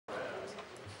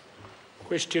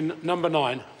Question number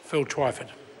 9, Phil Twyford.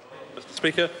 Mr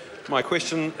Speaker, my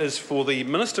question is for the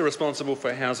Minister responsible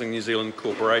for Housing New Zealand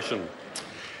Corporation.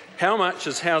 How much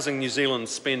has Housing New Zealand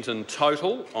spent in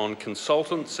total on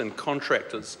consultants and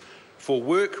contractors for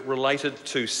work related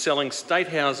to selling state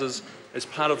houses as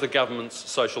part of the government's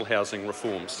social housing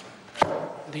reforms?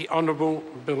 The Honourable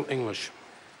Bill English.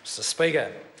 Mr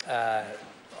Speaker, I'm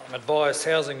advised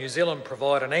Housing New Zealand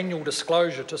provide an annual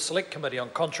disclosure to Select Committee on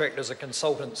contractors and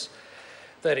consultants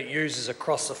that it uses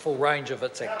across the full range of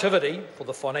its activity for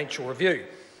the financial review.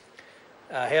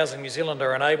 Housing New Zealand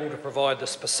are unable to provide the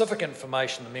specific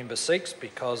information the member seeks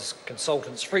because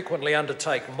consultants frequently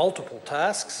undertake multiple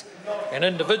tasks and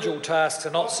individual tasks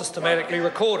are not systematically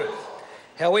recorded.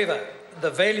 However, the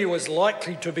value is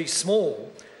likely to be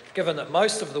small given that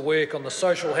most of the work on the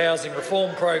social housing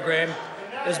reform program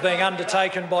is being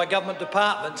undertaken by government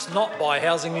departments, not by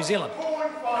Housing New Zealand.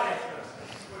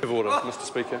 Point of order, Mr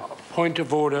Speaker. Point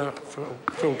of order,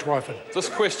 Phil Twyford. This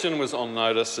question was on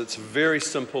notice. It's very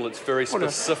simple. It's very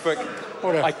specific.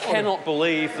 Order. I cannot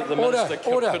believe that the Minister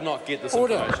could not get this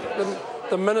information.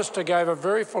 The Minister gave a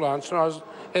very full answer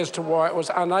as to why it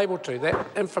was unable to. That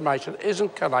information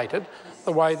isn't collated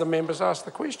the way the members asked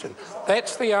the question.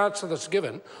 That's the answer that's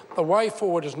given. The way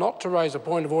forward is not to raise a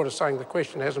point of order saying the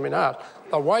question hasn't been asked.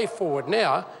 The way forward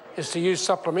now is to use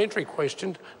supplementary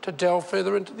question to delve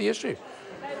further into the issue.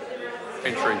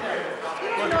 Entry.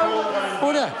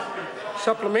 Order.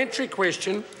 Supplementary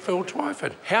question, Phil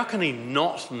Twyford. How can he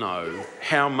not know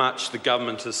how much the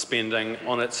government is spending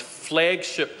on its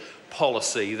flagship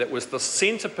policy that was the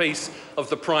centrepiece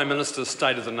of the Prime Minister's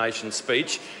State of the Nation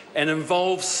speech and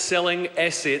involves selling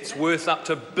assets worth up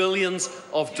to billions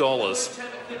of dollars?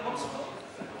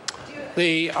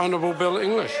 The Honourable Bill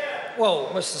English. Well,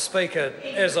 Mr Speaker,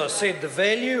 as I said, the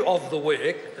value of the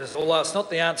work, although it's not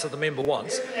the answer the member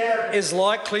wants, is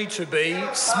likely to be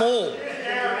small.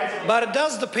 But it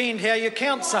does depend how you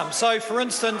count some. So, for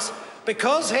instance,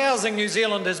 because Housing New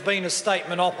Zealand has been a state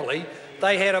monopoly,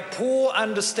 they had a poor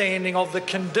understanding of the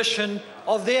condition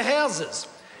of their houses.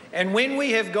 And when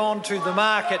we have gone to the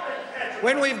market,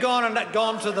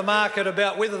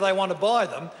 about whether they want to buy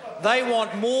them, they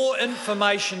want more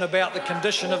information about the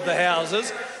condition of the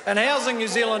houses, and Housing New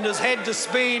Zealand has had to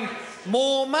spend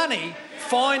more money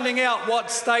finding out what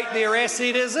state their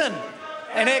asset is in.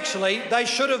 And actually, they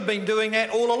should have been doing that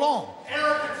all along.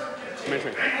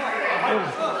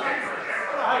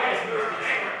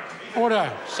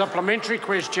 Order. Supplementary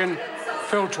question,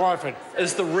 Phil Twyford.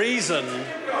 Is the reason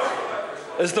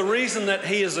that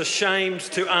he is ashamed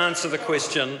to answer the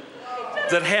question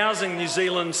that Housing New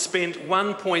Zealand spent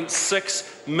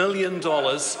 $1.6 million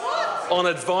on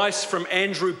advice from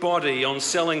Andrew Boddy on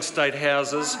selling state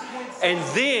houses and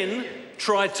then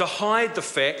tried to hide the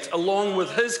fact, along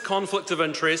with his conflict of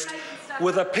interest,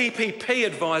 with a PPP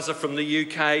advisor from the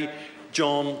UK,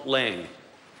 John Lang?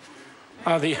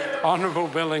 The Honourable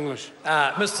Bill English.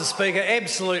 Mr Speaker,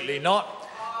 absolutely not.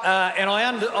 And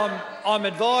I'm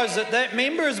advised that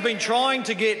member has been trying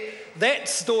to get that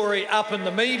story up in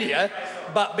the media,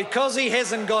 but because he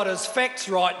hasn't got his facts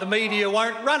right, the media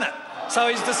won't run it. So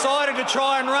he's decided to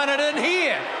try and run it in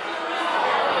here.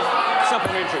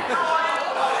 Supplementary.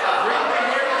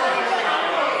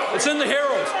 It's in the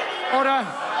Herald. Order.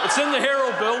 It's in the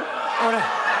Herald, Bill. Order.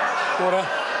 Order.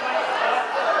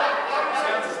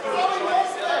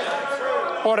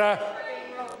 Order.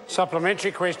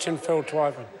 Supplementary question, Phil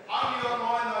Twyford.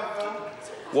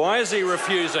 Why is he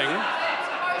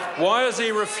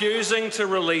refusing to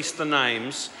release the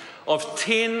names of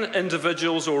 10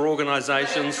 individuals or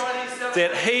organisations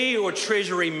that he or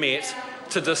Treasury met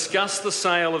to discuss the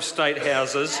sale of state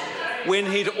houses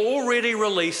when he'd already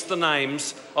released the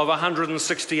names of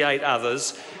 168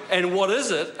 others? And what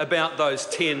is it about those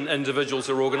 10 individuals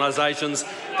or organisations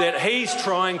that he's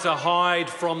trying to hide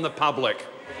from the public?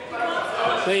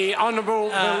 The Honourable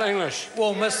Bill English.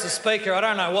 Well, Mr Speaker, I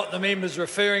don't know what the member's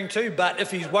referring to, but if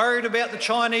he's worried about the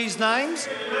Chinese names,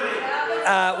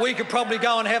 we could probably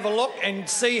go and have a look and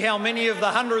see how many of the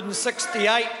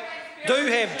 168 do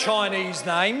have Chinese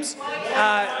names.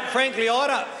 Frankly,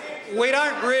 we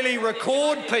don't really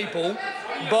record people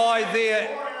by their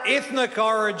ethnic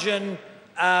origin,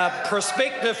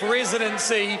 prospective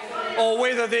residency, or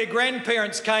whether their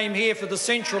grandparents came here for the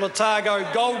Central Otago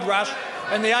Gold Rush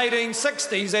in the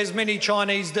 1860s, as many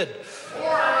Chinese did.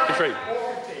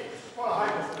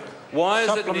 Why is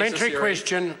Supplementary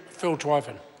question, Phil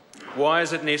Twyford. Why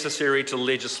is it necessary to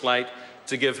legislate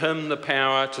to give him the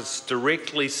power to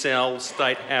directly sell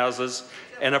state houses,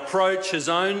 an approach his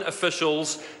own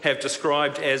officials have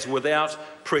described as without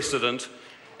precedent,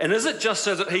 And is it just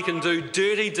so that he can do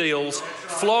dirty deals,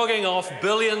 flogging off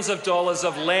billions of dollars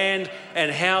of land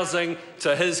and housing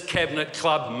to his cabinet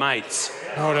club mates?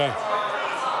 Order.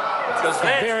 Because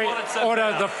that's what it's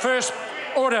about.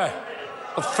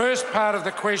 The first part of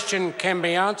the question can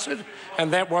be answered,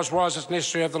 and that was it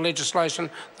necessary of the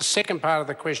legislation? The second part of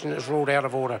the question is ruled out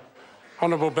of order.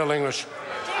 Honourable Bill English.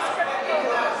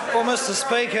 Well, Mr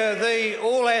Speaker,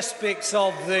 all aspects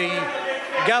of the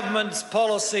government's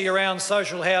policy around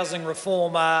social housing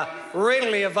reform are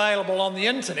readily available on the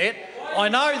internet. I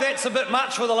know that's a bit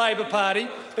much for the Labor Party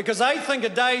because they think a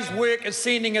day's work is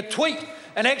sending a tweet,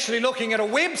 and actually looking at a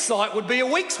website would be a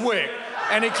week's work,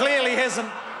 and he clearly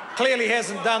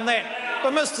hasn't done that.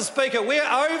 But, Mr Speaker, we're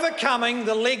overcoming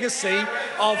the legacy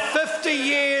of 50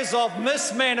 years of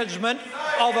mismanagement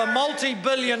of a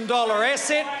multi-billion-dollar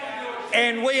asset,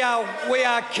 and we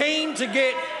are keen to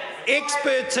get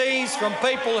expertise from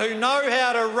people who know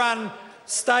how to run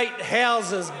state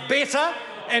houses better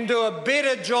and do a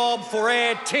better job for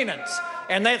our tenants.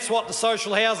 And that's what the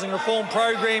social housing reform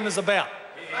program is about.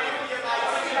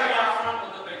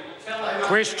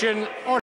 Question.